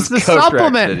AG1 is the Coke Rack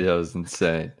supplement. video is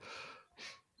insane.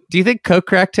 Do you think Coke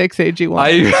Crack takes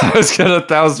AG1?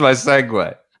 That was my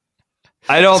segue.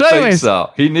 I don't So think anyways-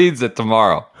 so. He needs it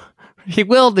tomorrow. He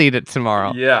will need it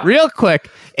tomorrow. Yeah. Real quick,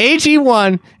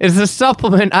 AG1 is the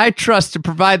supplement I trust to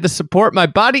provide the support my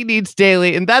body needs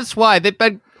daily, and that's why they've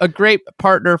been a great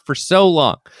partner for so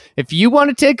long. If you want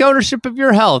to take ownership of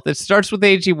your health, it starts with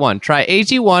AG1. Try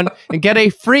AG1 and get a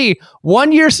free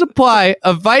 1-year supply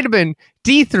of vitamin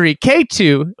D3,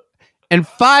 K2, and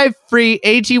 5 free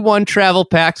AG1 travel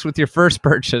packs with your first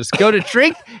purchase. Go to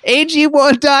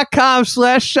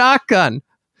drinkag1.com/shotgun.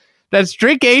 That's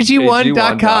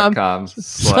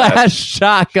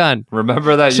drinkag1.com/shotgun.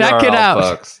 Remember that Check URL, it out.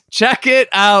 folks. Check it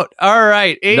out. All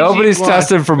right. AG1. Nobody's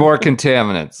testing for more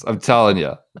contaminants. I'm telling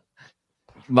you.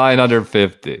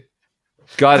 950.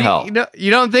 Gut health.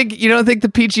 You don't think the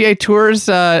PGA Tours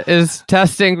is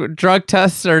testing drug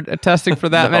tests or testing for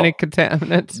that No. many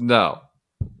contaminants? No.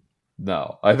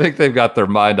 I think they've got their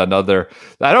mind on other.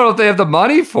 I don't know if they have the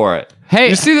money for it. Hey,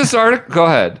 You see this article? Go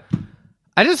ahead.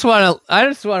 I just want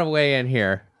to weigh in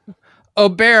here.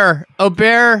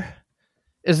 Aberg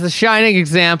is the shining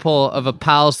example of a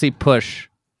policy push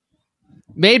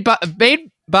made by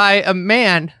a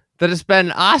man that has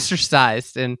been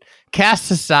ostracized and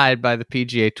cast aside by the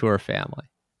PGA Tour family.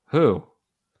 Who?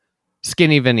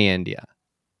 Skinny Vinny India.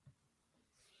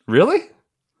 Really?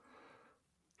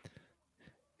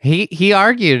 He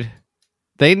argued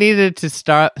they needed to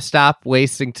stop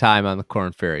wasting time on the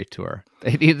Korn Ferry Tour.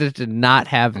 They needed to not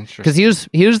have, because he was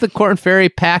the Korn Ferry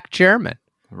PAC chairman.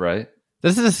 Right.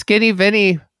 This is a Skinny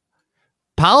Vinny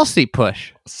policy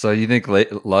push. So you think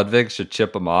Ludvig should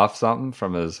chip him off something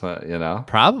from his,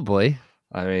 Probably.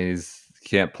 I mean, he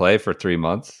can't play for 3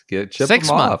 months. Chip 6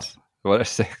 him months. off. What are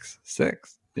 6?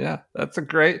 6. Yeah, that's a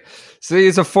great. See,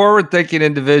 he's a forward-thinking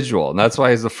individual, and that's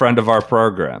why he's a friend of our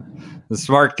program. The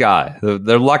smart guy.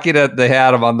 They're lucky that they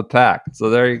had him on the pack. So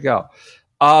there you go.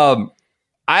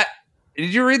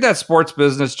 Did you read that Sports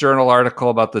Business Journal article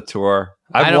about the tour?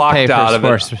 I don't walked pay for out of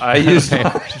sports. it.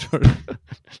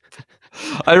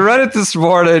 I read it this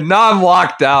morning. Now I'm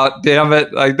locked out. Damn it!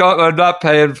 I'm not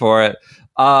paying for it.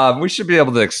 We should be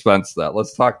able to expense that.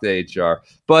 Let's talk to HR.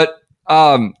 But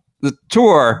the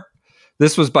tour.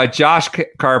 This was by Josh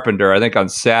Carpenter, I think, on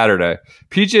Saturday.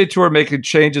 PGA Tour making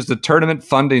changes to tournament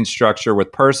funding structure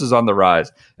with purses on the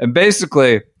rise. And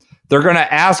basically, they're going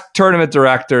to ask tournament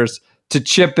directors to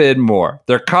chip in more.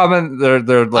 They're coming.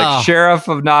 They're like Sheriff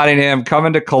of Nottingham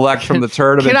coming to collect from the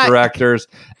tournament directors.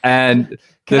 And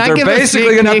they're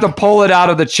basically going to have to pull it out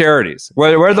of the charities.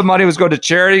 Where the money was going to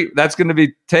charity, that's going to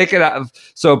be taken out.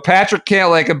 So Patrick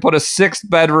Cantlay can put a 6th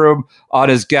bedroom on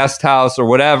his guest house or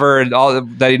whatever, and all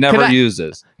that he never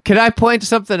uses. Can I point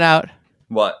something out?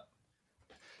 What?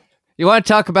 You want to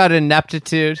talk about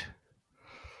ineptitude?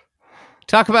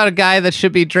 Talk about a guy that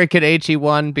should be drinking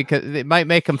AG1 because it might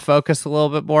make him focus a little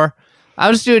bit more. I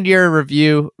was doing your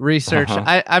review research.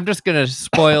 I'm just going to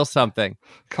spoil something.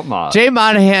 Come on. Jay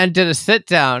Monahan did a sit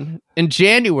down in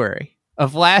January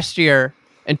of last year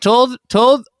and told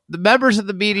the members of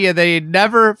the media that he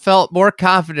never felt more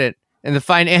confident in the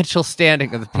financial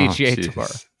standing of the PGA Tour.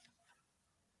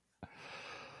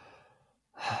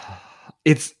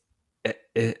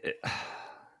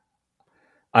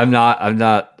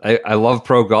 I love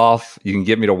pro golf. You can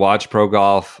get me to watch pro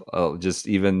golf, just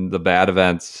even the bad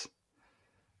events.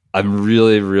 I'm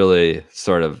really, really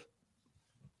sort of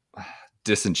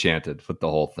disenchanted with the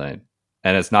whole thing.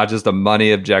 And it's not just a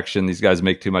money objection. These guys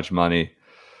make too much money.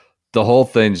 the whole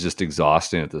thing's just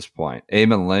exhausting at this point.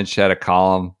 Eamon Lynch had a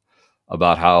column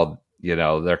about how,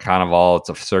 they're kind of it's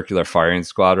a circular firing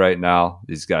squad right now.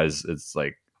 These guys, it's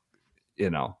like,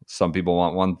 some people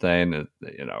want one thing,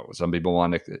 some people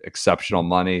want exceptional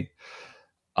money.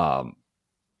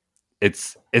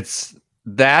 It's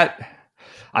that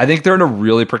I think they're in a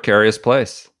really precarious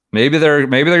place. Maybe they're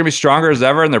gonna be stronger as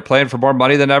ever, and they're playing for more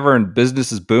money than ever, and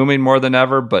business is booming more than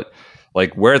ever. But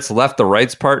like where it's left the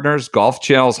rights partners, Golf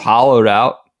Channel's hollowed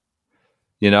out.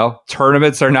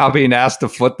 Tournaments are now being asked to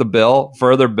foot the bill,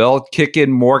 kick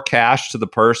in more cash to the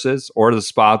purses or the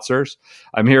sponsors.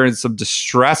 I'm hearing some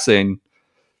distressing,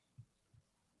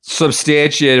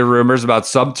 substantiated rumors about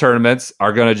some tournaments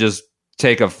are going to just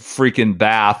take a freaking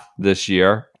bath this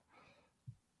year.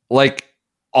 Like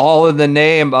all in the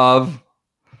name of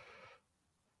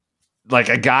like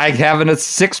a guy having a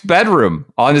 6-bedroom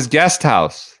on his guest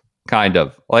house, kind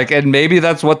of like, and maybe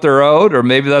that's what they're owed, or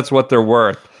maybe that's what they're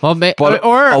worth. Well, maybe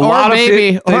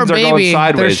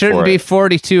there shouldn't be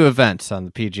 42 events on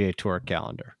the PGA Tour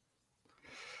calendar.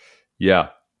 Yeah.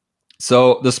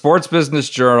 So the Sports Business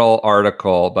Journal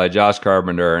article by Josh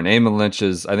Carpenter and Eamon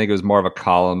Lynch's, I think it was more of a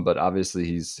column, but obviously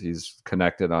he's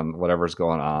connected on whatever's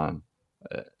going on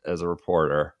as a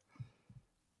reporter.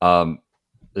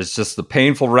 It's just the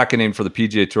painful reckoning for the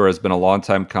PGA Tour has been a long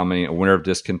time coming, a winter of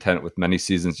discontent with many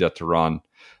seasons yet to run.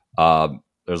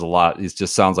 There's a lot. It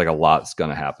just sounds like a lot's going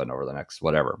to happen over the next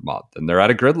month, and they're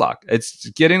at a gridlock. It's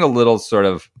getting a little sort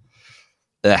of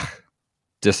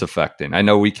disaffecting. I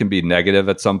know we can be negative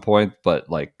at some point, but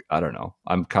like, I don't know.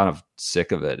 I'm kind of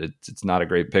sick of it. It's not a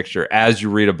great picture. As you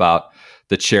read about,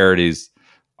 the charities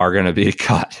are going to be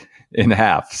cut in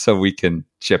half so we can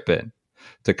chip in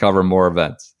to cover more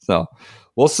events. So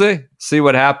we'll see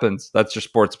what happens. That's your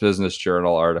Sports Business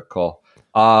Journal article.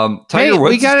 Tiger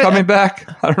Woods is coming back.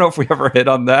 I don't know if we ever hit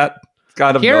on that. It's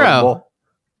kind of notable.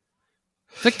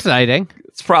 It's exciting.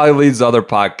 It probably leads other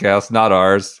podcasts, not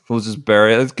ours. We'll just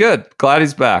bury it. It's good. Glad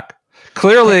he's back.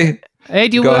 Clearly. Hey,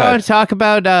 do you want to talk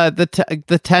about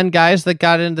the 10 guys that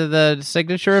got into the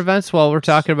signature events while we're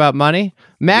talking about money?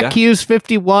 Matt Hughes,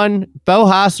 51. Bo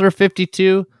Hostler,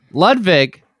 52.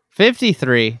 Ludvig,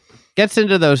 53. Gets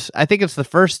into those. I think it's the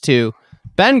first two.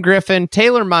 Ben Griffin,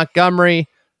 Taylor Montgomery,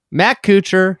 Matt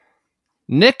Kuchar,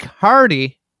 Nick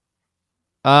Hardy,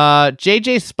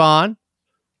 JJ Spawn,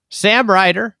 Sam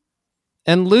Ryder,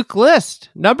 and Luke List,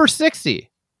 number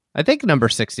 60. I think number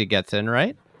 60 gets in,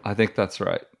 right? I think that's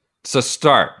right. So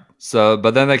start.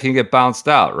 But then they can get bounced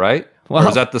out, right? Well, or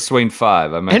is that the swing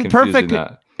 5? I'm confusing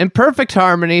that. In perfect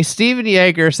harmony, Steven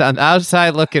Yeager's on the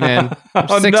outside looking in.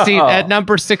 At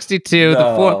number 62,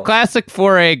 the classic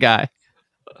 4A guy.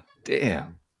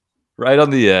 Damn. Right on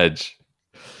the edge.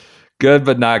 Good,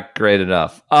 but not great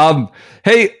enough.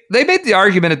 Hey, they made the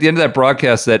argument at the end of that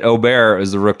broadcast that Aberg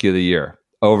is the Rookie of the Year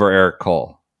over Eric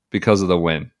Cole because of the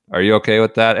win. Are you okay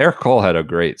with that? Eric Cole had a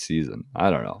great season. I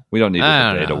don't know. We don't need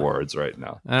to debate awards right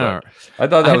now. I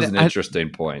thought that was an interesting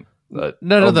point. But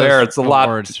none of those it's a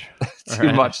lot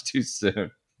too much too soon,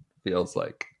 feels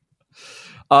like.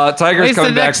 Tiger's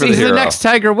coming back for the hero. He's the next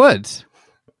Tiger Woods.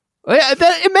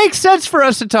 It makes sense for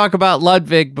us to talk about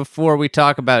Ludvig before we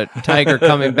talk about Tiger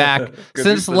coming back,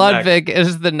 since Ludvig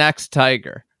is the next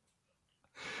Tiger.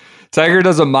 Tiger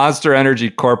does a Monster Energy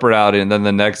corporate outing, and then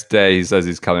the next day he says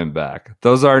he's coming back.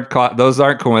 Those aren't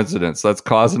coincidence. That's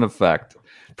cause and effect.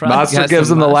 Monster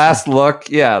gives him the last look.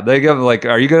 Yeah, they give him like,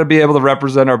 "Are you going to be able to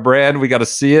represent our brand? We got to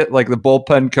see it." Like the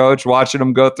bullpen coach watching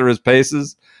him go through his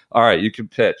paces. All right, you can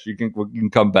pitch. You can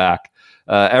come back.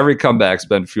 Every comeback's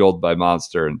been fueled by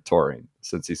Monster and touring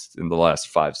since he's in the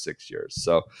last 5-6 years.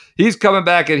 So he's coming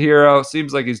back at Hero.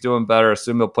 Seems like he's doing better.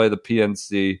 Assume he'll play the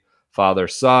PNC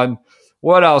father-son.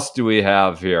 What else do we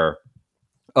have here?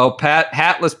 Oh,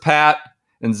 Hatless Pat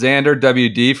and Xander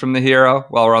WD from the Hero.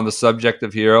 While we're on the subject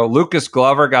of Hero, Lucas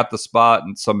Glover got the spot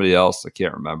and somebody else, I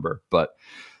can't remember. But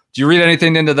do you read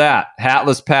anything into that?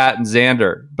 Hatless Pat and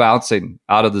Xander bouncing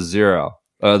out of the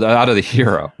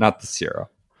Hero, not the Zero.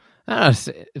 I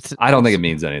don't think it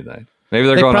means anything. Maybe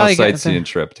they're going on a sightseeing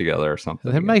trip together or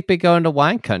something. They might be going to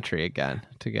wine country again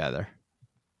together.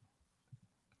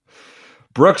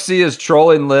 Brooksy is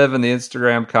trolling Liv in the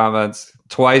Instagram comments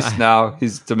twice now.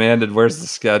 He's demanded, where's the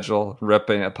schedule?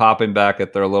 Popping back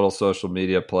at their little social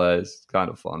media plays. It's kind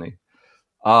of funny.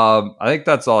 I think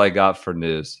that's all I got for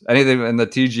news. Anything in the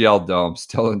TGL Dome,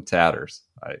 still in tatters.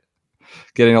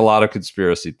 Getting a lot of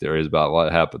conspiracy theories about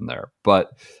what happened there.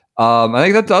 But I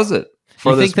think that does it.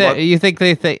 You think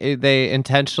they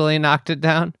intentionally knocked it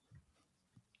down?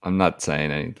 I'm not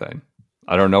saying anything.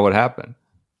 I don't know what happened.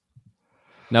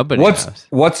 Nobody knows.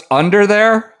 What's under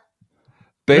there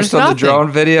based There's on nothing. the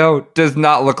drone video, does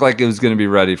not look like it was going to be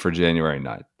ready for January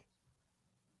 9th.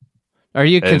 Are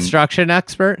you a construction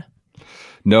expert?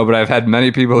 No, but I've had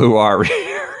many people who are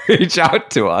reach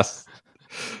out to us.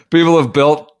 People have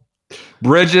built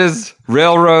bridges,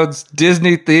 railroads,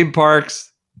 Disney theme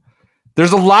parks.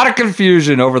 There's a lot of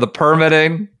confusion over the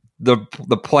permitting, the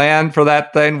plan for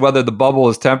that thing, whether the bubble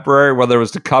is temporary, whether it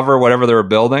was to cover whatever they were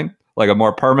building, like a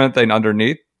more permanent thing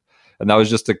underneath. And that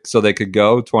was just so they could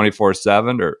go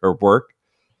 24/7 or work.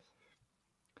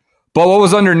 But what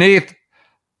was underneath,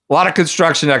 a lot of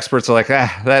construction experts are like,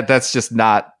 that's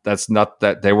not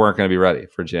that they weren't going to be ready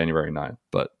for January 9th.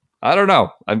 But I don't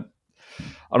know. I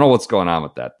don't know what's going on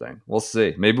with that thing. We'll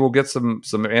see. Maybe we'll get some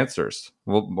answers.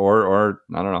 Or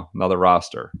I don't know, another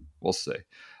roster. We'll see.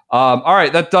 All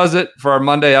right, that does it for our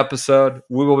Monday episode.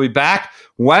 We will be back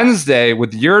Wednesday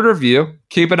with year in review.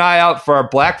 Keep an eye out for our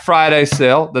Black Friday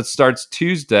sale that starts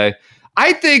Tuesday.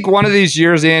 I think one of these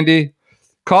years, Andy,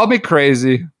 call me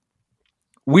crazy,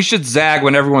 we should zag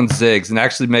when everyone zigs and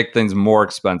actually make things more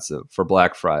expensive for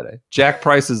Black Friday. Jack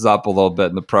prices up a little bit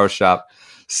in the pro shop.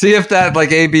 See if that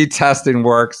like A/B testing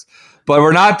works. But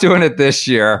we're not doing it this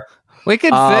year. We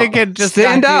could zig and just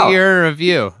stand not out. do year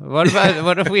review. What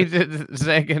if we did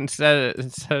zig instead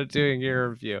of doing year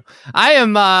review?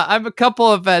 I'm a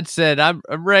couple events in. I'm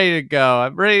ready to go.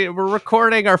 I'm ready. We're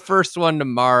recording our first one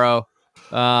tomorrow.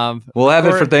 We'll have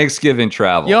it for Thanksgiving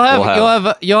travel.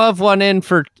 You'll have one in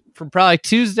for probably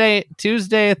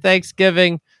Tuesday of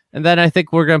Thanksgiving, and then I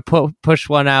think we're gonna push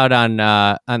one out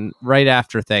on right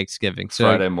after Thanksgiving. So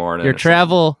Friday morning. Your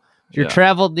travel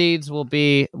needs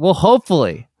will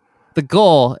hopefully. The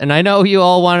goal, and I know you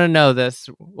all want to know this,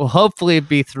 will hopefully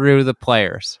be through the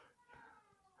players.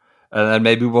 And then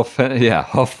maybe we'll finish. Yeah,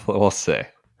 hopefully we'll see.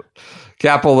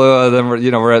 Kapalua, then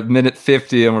we're at minute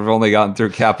 50 and we've only gotten through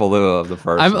Kapalua of the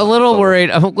first. I'm a little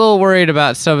worried. I'm a little worried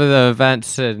about some of the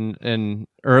events in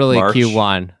early March.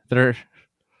 Q1. There's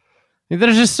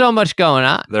just so much going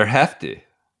on. They're hefty.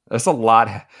 That's a lot.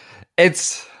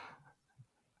 It's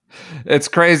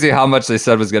crazy how much they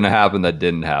said was going to happen that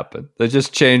didn't happen. They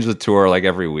just changed the tour like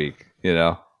every week,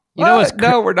 No,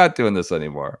 we're not doing this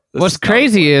anymore. What's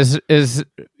crazy is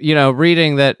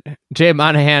reading that Jay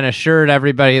Monahan assured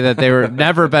everybody that they were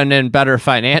never been in better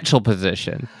financial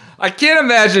position. I can't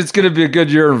imagine it's going to be a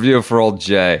good year in review for old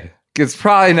Jay. It's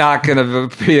probably not going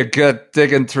to be a good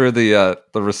digging through the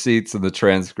receipts and the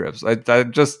transcripts.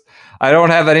 I don't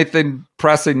have anything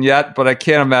pressing yet, but I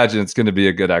can't imagine it's going to be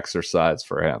a good exercise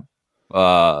for him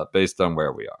based on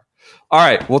where we are. All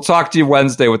right, we'll talk to you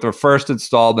Wednesday with our first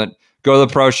installment. Go to the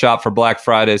pro shop for Black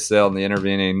Friday sale in the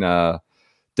intervening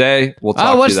day. We'll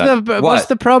talk to you then. What's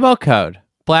the promo code?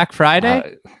 Black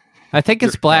Friday? I think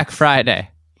it's Black Friday.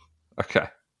 Okay.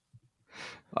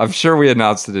 I'm sure we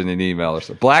announced it in an email or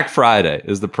something. Black Friday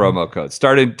is the promo code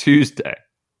starting Tuesday.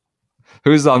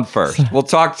 Who's on first? We'll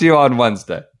talk to you on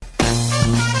Wednesday.